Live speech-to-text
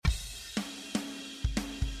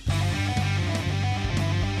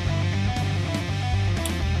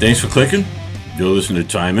Thanks for clicking. You're listening to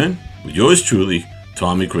Time In with yours truly,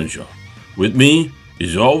 Tommy Crenshaw. With me,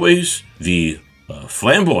 as always, the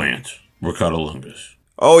flamboyant Ricardo Lungas.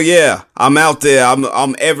 Oh yeah, I'm out there.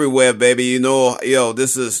 I'm everywhere, baby.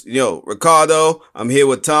 This is Ricardo. I'm here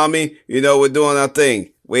with Tommy. We're doing our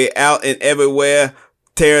thing. We're out and everywhere,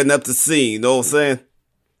 tearing up the scene. You know what I'm saying?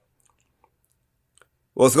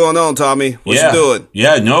 What's going on, Tommy? What you doing?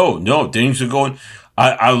 Yeah, no, things are going.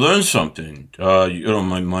 I learned something.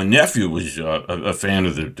 My nephew was a fan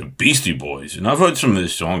of the Beastie Boys, and I've heard some of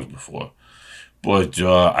his songs before. But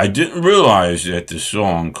I didn't realize that the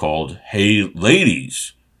song called Hey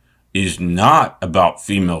Ladies is not about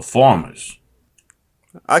female farmers.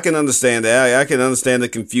 I can understand that. I can understand the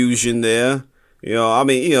confusion there.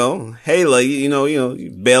 Hey lady,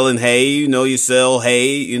 you baling hay, you sell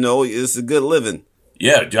hay, it's a good living.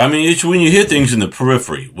 Yeah, I mean, it's when you hear things in the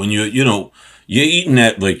periphery, when you're eating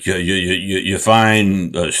at, like, you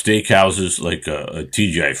find steakhouses like a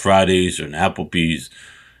TGI Fridays or an Applebee's,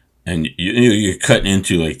 and you're cutting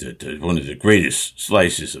into, like, the one of the greatest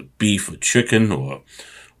slices of beef or chicken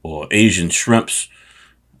or Asian shrimps.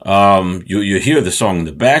 You hear the song in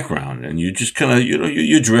the background, and you just kind of,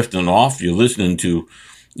 you're drifting off. You're listening to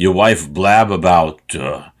your wife blab about,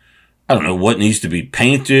 I don't know, what needs to be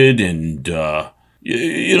painted, and,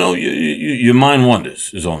 your mind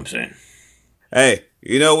wanders, is all I'm saying. Hey,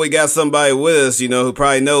 we got somebody with us, who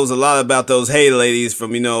probably knows a lot about those Hey Ladies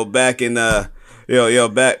from, back in,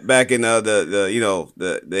 back in,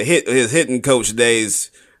 his hitting coach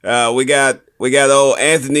days. We got old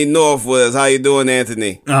Anthony North with us. How you doing,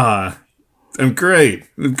 Anthony? I'm great.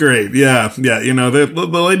 Yeah. The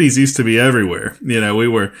ladies used to be everywhere. We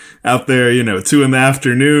were out there, 2 PM.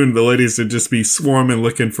 The ladies would just be swarming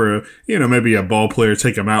looking for, maybe a ball player,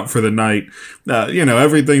 take them out for the night.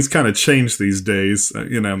 Everything's kind of changed these days.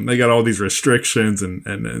 They got all these restrictions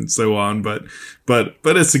and so on, but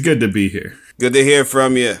it's good to be here. Good to hear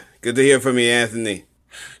from you. Good to hear from you, Anthony.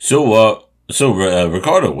 So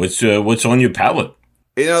Ricardo, what's on your palate?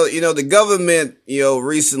 The government,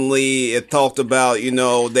 recently it talked about,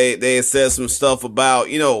 they said some stuff about,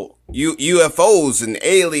 UFOs and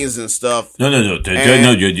aliens and stuff. No.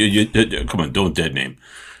 Come on, don't dead name.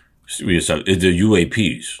 The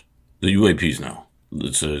UAPs. The UAPs now.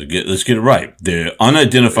 Let's get it right. They're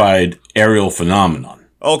unidentified aerial phenomenon.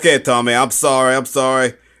 Okay, Tommy, I'm sorry.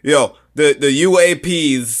 The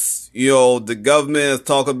UAPs, the government is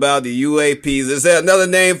talking about the UAPs. Is there another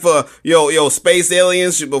name for, space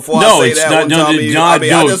aliens? Before I say that, Tommy,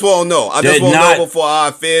 I just want to know. I just want to know before I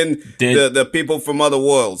offend the people from other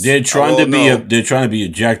worlds. They're trying to be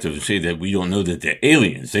objective and say that we don't know that they're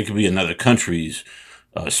aliens. They could be another country's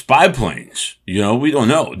spy planes. We don't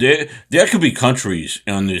know. There could be countries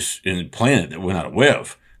in the planet that we're not aware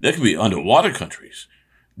of. There could be underwater countries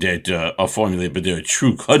that are formulated, but they're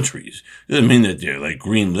true countries. It doesn't mean that they're like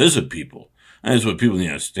green lizard people. And that's what people need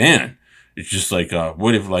to understand. It's just like,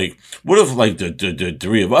 what if the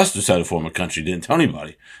three of us decide to form a country, didn't tell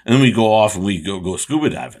anybody, and then we go off and we go scuba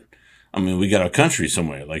diving. I mean, we got our country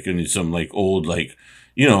somewhere, like in some like old, like,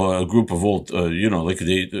 a group of old, like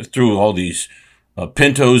they threw all these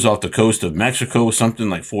pintos off the coast of Mexico, something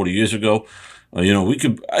like 40 years ago.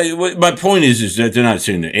 My point is that they're not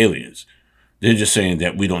saying they're aliens. They're just saying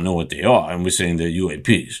that we don't know what they are, and we're saying they're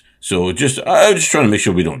UAPs. So I'm just trying to make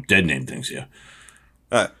sure we don't dead name things here.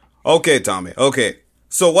 Okay, Tommy. Okay.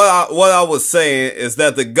 So what I was saying is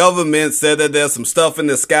that the government said that there's some stuff in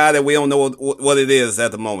the sky that we don't know what it is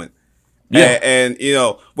at the moment. Yeah. And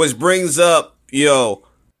which brings up,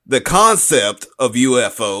 the concept of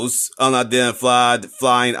UFOs, unidentified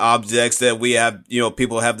flying objects that we have,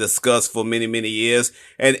 people have discussed for many, many years.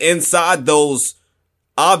 And inside those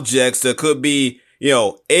objects, there could be,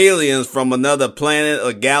 aliens from another planet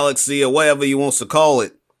or galaxy or whatever you want to call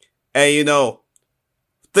it. And,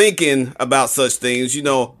 thinking about such things,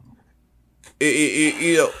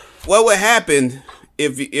 what would happen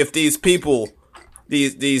if these people,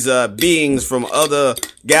 these beings from other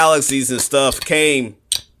galaxies and stuff came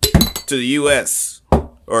to the U.S.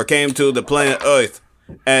 or came to the planet Earth,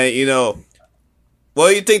 and,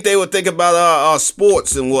 what do you think they would think about our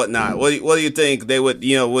sports and whatnot? What do you think they would,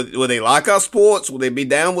 would they like our sports? Would they be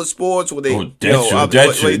down with sports? Would they?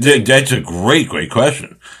 That's a great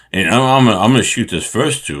question. And I'm gonna shoot this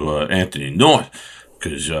first to Anthony North,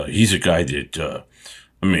 because he's a guy that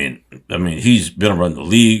he's been around the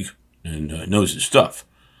league and knows his stuff.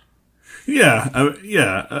 Yeah.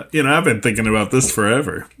 I've been thinking about this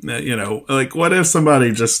forever. Like, what if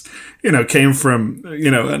somebody just, came from,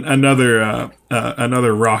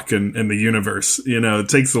 another rock in the universe,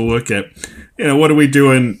 takes a look at what are we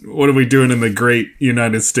doing? What are we doing in the great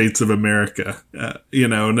United States of America?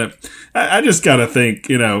 And I just got to think,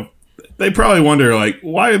 they probably wonder, like,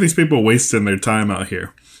 why are these people wasting their time out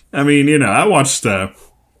here? I mean, I watched a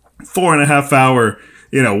 4.5 hour,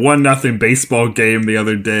 1-0 baseball game the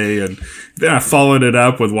other day, and then I followed it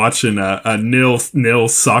up with watching a 0-0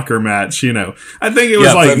 soccer match. I think it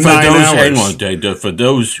was 9 hours. Hang on, Dave, for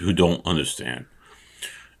those who don't understand,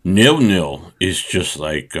 0-0 is just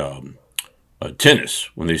like tennis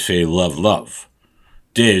when they say love, love.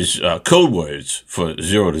 There's code words for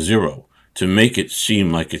 0-0 to make it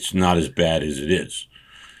seem like it's not as bad as it is.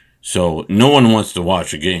 So no one wants to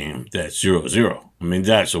watch a game that's 0-0. I mean,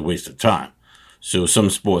 that's a waste of time. So some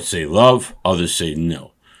sports say love, others say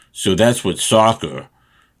no. So that's what soccer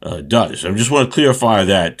does. I just want to clarify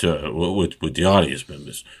that with the audience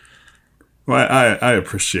members. Well, I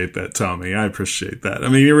appreciate that, Tommy. I appreciate that. I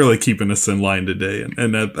mean, you're really keeping us in line today,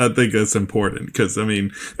 and I think that's important because, I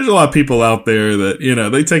mean, there's a lot of people out there that,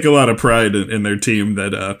 they take a lot of pride in their team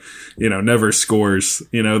that, never scores.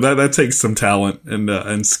 That takes some talent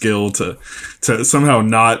and skill to somehow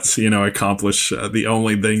not, accomplish the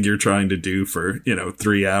only thing you're trying to do for,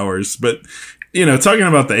 3 hours. But, talking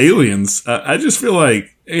about the aliens, I just feel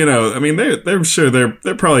like, I mean, they're sure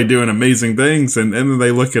they're probably doing amazing things, and then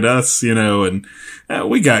they look at us, and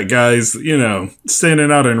we got guys,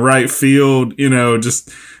 standing out in right field, just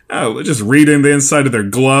reading the inside of their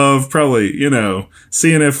glove, probably,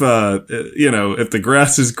 seeing if the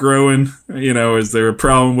grass is growing, is there a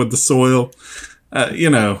problem with the soil?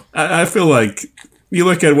 I feel like you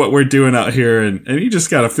look at what we're doing out here, and you just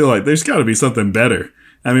got to feel like there's got to be something better.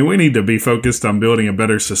 I mean, we need to be focused on building a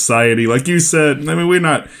better society. Like you said, I mean, we're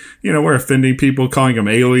not, we're offending people, calling them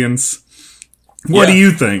aliens. What do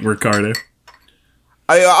you think, Ricardo?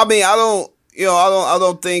 I mean, I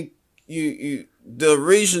don't think the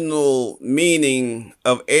original meaning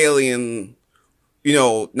of alien,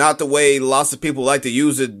 not the way lots of people like to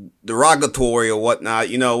use it derogatory or whatnot,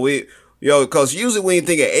 because usually when you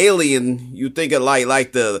think of alien, you think of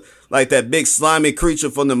like that big slimy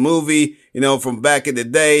creature from the movie, from back in the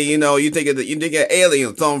day, you think of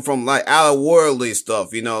alien, something from like out of worldly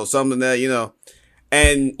stuff, something that,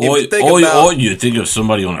 and or you think of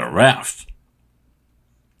somebody on a raft.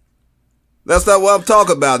 That's not what I'm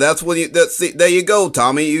talking about. That's when there you go,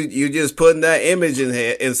 Tommy. You just putting that image in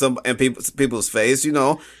people's face.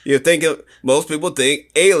 You think most people think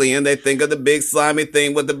alien. They think of the big slimy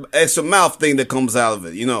thing with the extra mouth thing that comes out of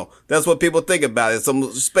it. That's what people think about it.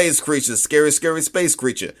 Some space creature, scary space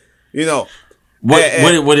creature.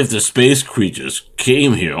 What if the space creatures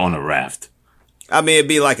came here on a raft? I mean, it'd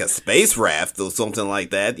be like a space raft or something like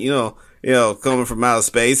that. Coming from outer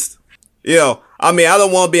space. I mean, I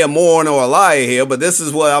don't want to be a moron or a liar here, but this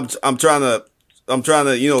is what I'm trying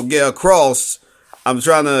to, get across. I'm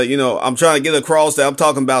trying to get across that I'm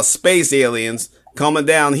talking about space aliens coming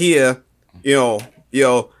down here,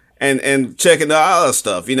 and checking the other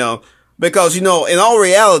stuff, because, in all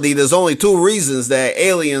reality, there's only two reasons that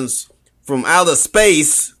aliens from outer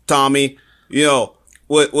space, Tommy, would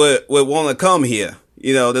want to come here.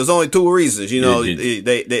 There's only two reasons,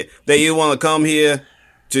 they either want to come here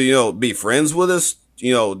to, be friends with us.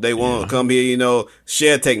 They want to come here,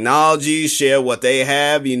 share technology, share what they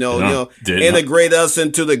have, integrate us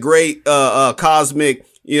into the great, cosmic,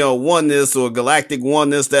 oneness or galactic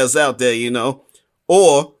oneness that's out there,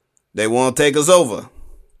 or they want to take us over.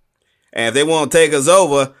 And if they want to take us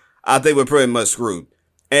over, I think we're pretty much screwed.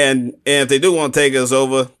 And if they do want to take us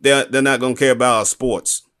over, they're not going to care about our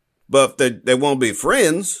sports. But if they want to be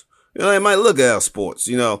friends, they might look at our sports,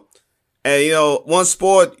 And, one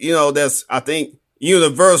sport, that's, I think,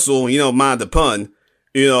 universal, mind the pun,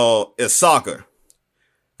 is soccer.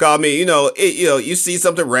 Cause I mean, you see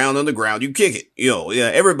something round on the ground, you kick it,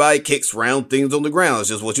 everybody kicks round things on the ground. It's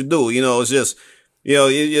just what you do. It's just,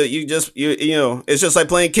 it's just like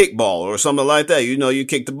playing kickball or something like that. You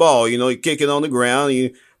kick the ball, you kick it on the ground,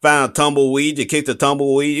 you find a tumbleweed, you kick the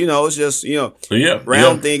tumbleweed, it's just,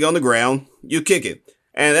 round thing on the ground, you kick it.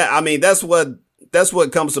 And I mean, that's what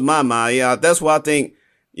comes to my mind. Yeah. That's why I think,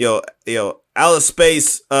 outer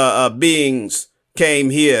space, beings came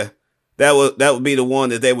here. That would be the one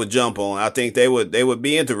that they would jump on. I think they would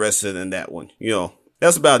be interested in that one.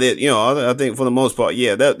 That's about it. I think for the most part,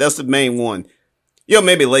 yeah, that's the main one.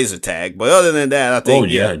 Maybe laser tag, but other than that, I think. Oh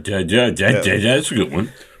yeah, that's a good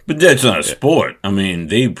one. But that's not a sport. I mean,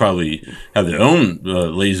 they probably have their own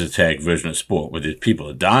laser tag version of sport where people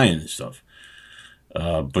are dying and stuff.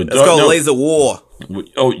 But it's called laser war.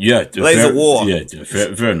 Oh yeah, laser war. Yeah,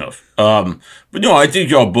 fair enough. But no, I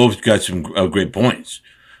think y'all both got some great points.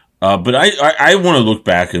 But I want to look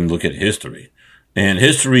back and look at history. And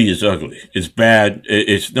history is ugly. It's bad.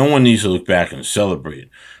 It's no one needs to look back and celebrate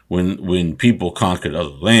when people conquered other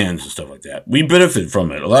lands and stuff like that. We benefit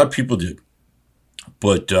from it. A lot of people did.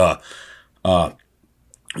 But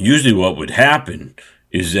usually what would happen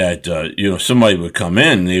is that, somebody would come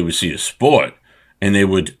in and they would see a sport and they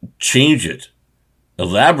would change it,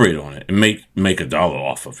 elaborate on it, and make $1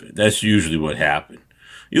 off of it. That's usually what happened.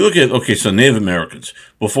 You look at, so Native Americans,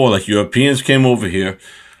 before like Europeans came over here,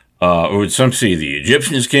 or some say the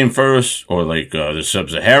Egyptians came first, or like the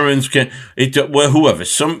Sub-Saharans came, whoever.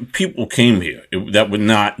 Some people came here that were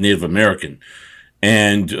not Native American.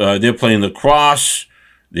 And they're playing lacrosse.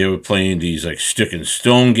 They were playing these like stick and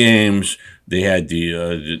stone games. They had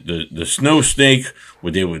the snow snake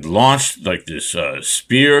where they would launch like this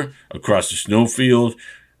spear across the snowfield.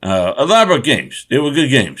 Elaborate games. They were good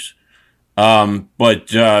games. But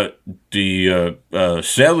the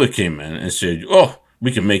settler came in and said, "Oh,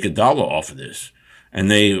 we can make $1 off of this,"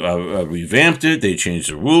 and they revamped it. They changed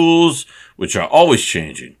the rules, which are always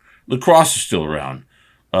changing. Lacrosse is still around.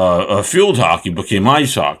 Field hockey became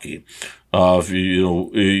ice hockey.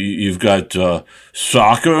 You've got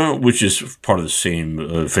soccer, which is part of the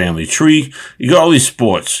same family tree. You got all these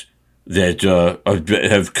sports that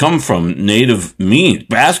have come from native means.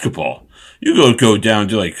 Basketball. You go down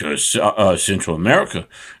to like Central America,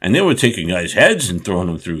 and they were taking guys' heads and throwing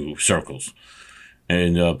them through circles,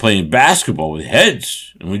 and playing basketball with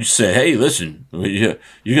heads. And we just say, "Hey, listen, you're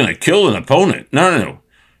gonna kill an opponent. No.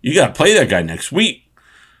 You gotta play that guy next week.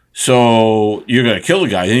 So you're going to kill the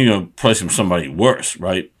guy, then you're going to place him somebody worse,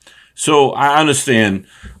 right?" So I understand.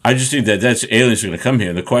 I just think that's aliens are going to come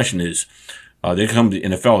here. The question is, they come to the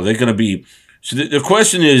NFL. They're going to be. So the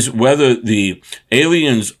question is whether the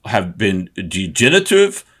aliens have been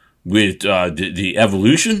degenerative with the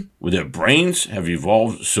evolution, where their brains have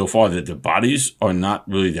evolved so far that their bodies are not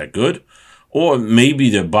really that good, or maybe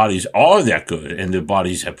their bodies are that good and their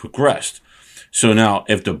bodies have progressed. So now,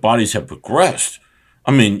 if the bodies have progressed, I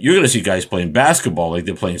mean, you're going to see guys playing basketball like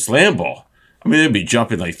they're playing slam ball. I mean, they'd be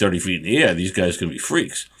jumping like 30 feet in the air. These guys are going to be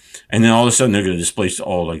freaks. And then all of a sudden, they're going to displace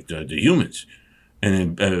all like the humans.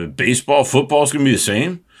 And then baseball, football is going to be the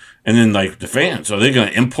same. And then like the fans, are they going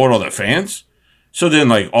to import all their fans? So then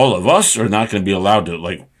like all of us are not going to be allowed to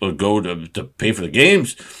like go to pay for the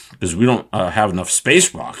games because we don't have enough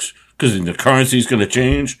space rocks. Because the currency is going to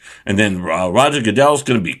change. And then Roger Goodell is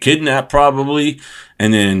going to be kidnapped probably.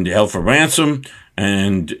 And then held for ransom.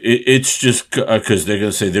 And it's just because they're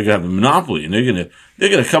going to say they're going to have a monopoly, and they're going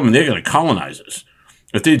to come and they're going to colonize us.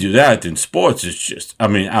 If they do that, then sports is just,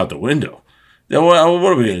 out the window. Then what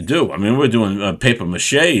are we going to do? I mean, we're doing a paper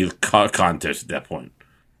mache contest at that point.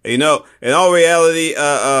 In all reality,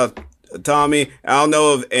 Tommy, I don't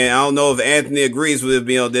know if Anthony agrees with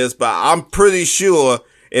me on this, but I'm pretty sure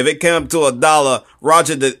if it came to $1,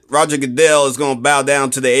 Roger Goodell is going to bow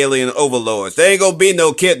down to the alien overlords. There ain't going to be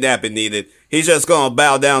no kidnapping needed. He's just going to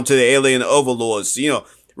bow down to the alien overlords.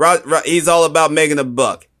 He's all about making a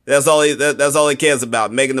buck. That's all he cares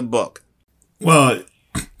about, making a buck. Well,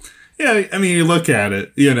 yeah, I mean, you look at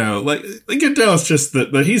it, like Goodell's just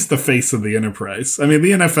he's the face of the enterprise. I mean,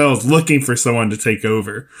 the NFL is looking for someone to take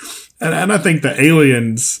over. And I think the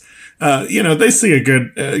aliens, they see a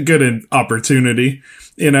good opportunity.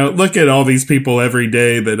 Look at all these people every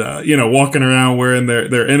day that, walking around wearing their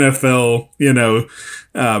NFL,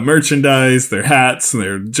 merchandise, their hats,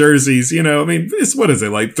 their jerseys, it's, what is it,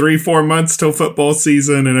 like 3-4 months till football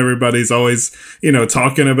season, and everybody's always,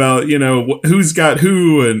 talking about, who's got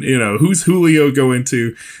who and, who's Julio going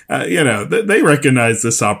to, they recognize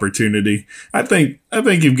this opportunity. I think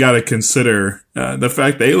you've got to consider, the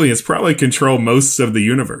fact that aliens probably control most of the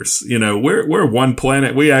universe. We're one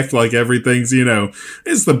planet. We act like everything's,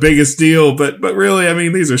 it's the biggest deal, but really, I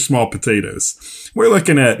mean, these are small potatoes. We're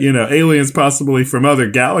looking at, aliens possibly from other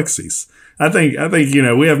galaxies. I think,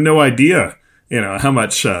 we have no idea, how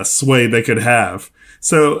much sway they could have.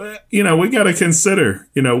 So, we got to consider,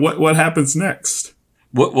 what happens next.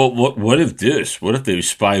 What if they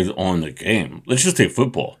spied on the game? Let's just take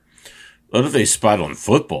football. What if they spied on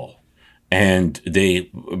football and they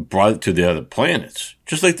brought it to the other planets,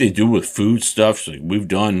 just like they do with food stuff, like we've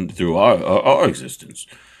done through our existence?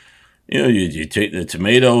 You take the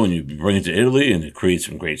tomato and you bring it to Italy and it creates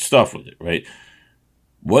some great stuff with it, right?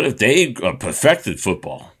 What if they perfected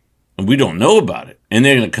football and we don't know about it, and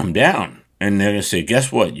they're going to come down and they're going to say,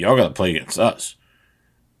 guess what? Y'all got to play against us.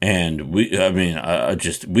 And we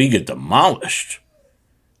get demolished.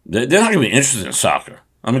 They're not going to be interested in soccer.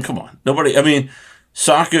 I mean, come on. Nobody,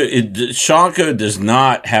 Soccer does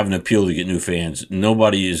not have an appeal to get new fans.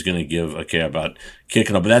 Nobody is going to give a care about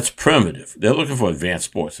kicking up, but that's primitive. They're looking for advanced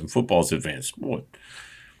sports, and football's advanced sport.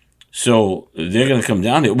 So they're going to come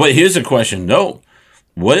down here. But here's the question, though.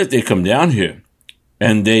 What if they come down here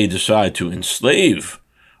and they decide to enslave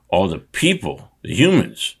all the people, the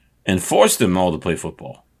humans, and force them all to play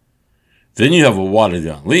football? Then you have a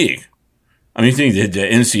watered-down league. I mean, you think that the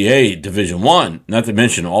NCAA Division I, not to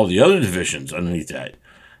mention all the other divisions underneath that,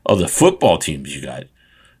 of the football teams you got.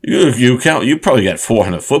 You probably got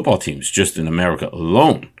 400 football teams just in America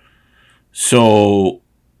alone. So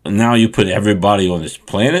now you put everybody on this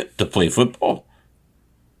planet to play football?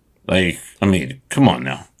 Like, I mean, come on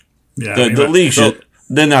now. Yeah, the league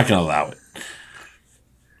they're not going to allow it.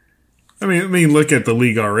 I mean, look at the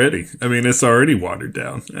league already. I mean, it's already watered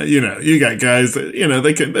down. You got guys that,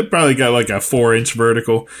 they probably got like a 4-inch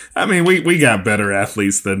vertical. I mean, we got better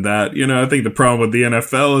athletes than that. I think the problem with the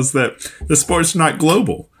NFL is that the sport's not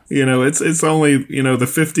global. It's only, the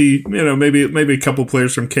 50, maybe a couple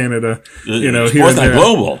players from Canada, Sport's here and not there.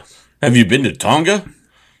 global. Have you been to Tonga?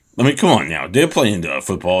 I mean, come on now. They're playing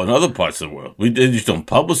football in other parts of the world. They just don't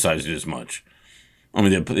publicize it as much. I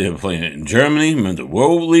mean, they're playing it in Germany. Remember, the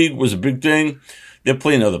World League was a big thing. They're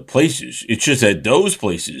playing other places. It's just that those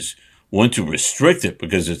places want to restrict it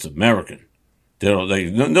because it's American.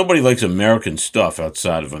 Nobody likes American stuff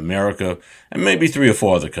outside of America and maybe 3 or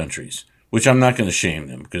 4 other countries, which I'm not going to shame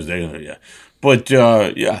them because they're going to, yeah. But,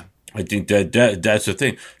 I think that's the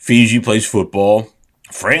thing. Fiji plays football.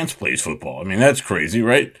 France plays football. I mean, that's crazy,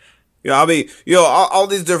 right? Yeah, I mean, all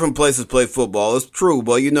these different places play football. It's true,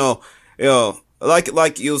 but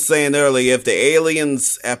like you were saying earlier, if the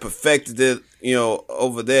aliens have perfected it,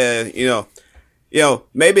 over there,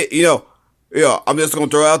 maybe, I'm just going to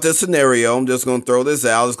throw out this scenario. I'm just going to throw this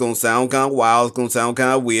out. It's going to sound kind of wild. It's going to sound kind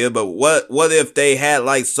of weird, but what if they had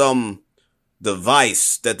like some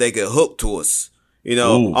device that they could hook to us?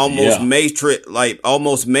 Almost Matrix, like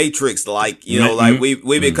like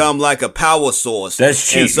we become like a power source. That's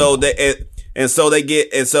cheap.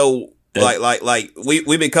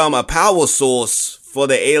 We become a power source for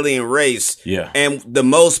the alien race. Yeah. And the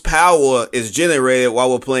most power is generated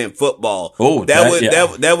while we're playing football. Oh, that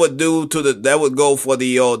would go for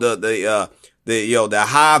the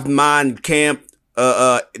hive mind camp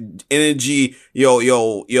energy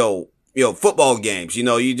football games. You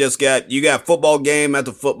got football game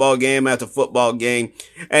after football game after football game.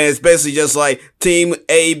 And it's basically just like team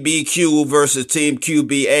ABQ versus team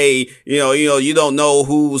QBA. You don't know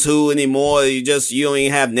who's who anymore. You don't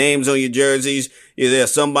even have names on your jerseys.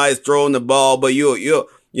 There's somebody's throwing the ball, but you're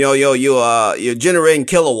generating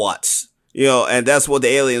kilowatts. And that's what the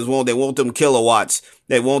aliens want. They want them kilowatts.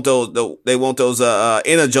 They want those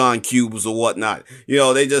energon cubes or whatnot.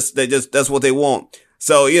 That's what they want.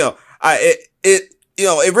 So,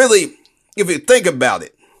 it really, if you think about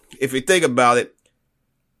it,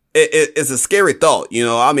 it's a scary thought.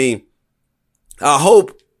 I mean, I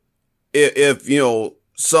hope if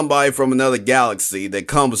somebody from another galaxy that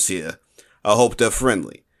comes here, I hope they're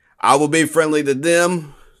friendly. I will be friendly to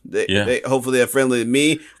them. Hopefully they're friendly to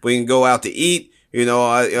me. We can go out to eat.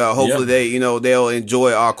 Hopefully they'll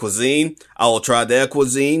enjoy our cuisine. I will try their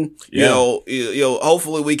cuisine. Yeah.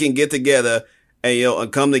 Hopefully we can get together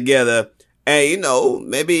and come together and,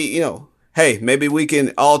 maybe we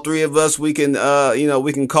can, all 3 of us, we can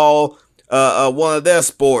call, one of their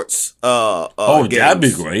sports, games. That'd be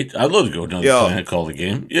games. great. I'd love to go down to the planet and call the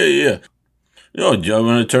game. Yeah. I'm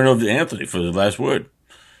going to turn over to Anthony for the last word.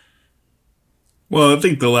 Well, I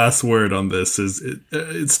think the last word on this is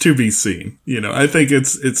it's to be seen. I think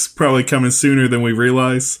it's probably coming sooner than we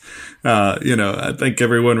realize. I think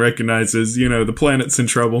everyone recognizes, the planet's in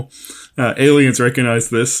trouble. Aliens recognize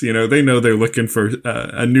this. They know they're looking for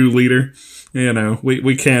a new leader.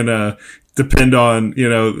 We can't depend on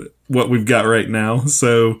what we've got right now.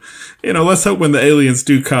 So let's hope when the aliens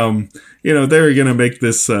do come, they're going to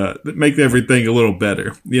make everything a little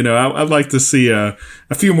better. I'd like to see a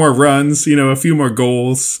few more runs, a few more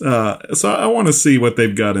goals. So I want to see what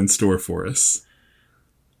they've got in store for us.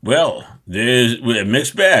 Well, there's a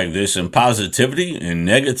mixed bag. There's some positivity and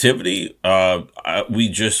negativity.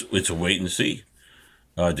 It's a wait and see.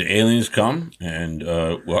 Do aliens come and,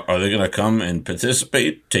 are they going to come and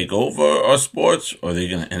participate, take over our sports? Or are they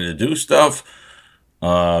going to introduce stuff?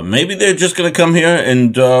 Maybe they're just going to come here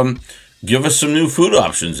and, give us some new food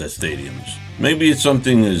options at stadiums. Maybe it's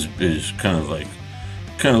something is kind of like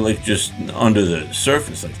just under the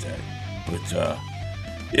surface like that. But,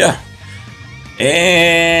 yeah.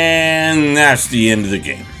 And that's the end of the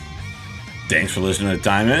game. Thanks for listening to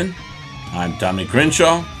Time In. I'm Tommy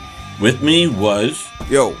Crenshaw. With me was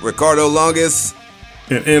Ricardo Longus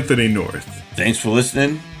and Anthony North. Thanks for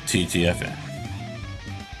listening, TTFN.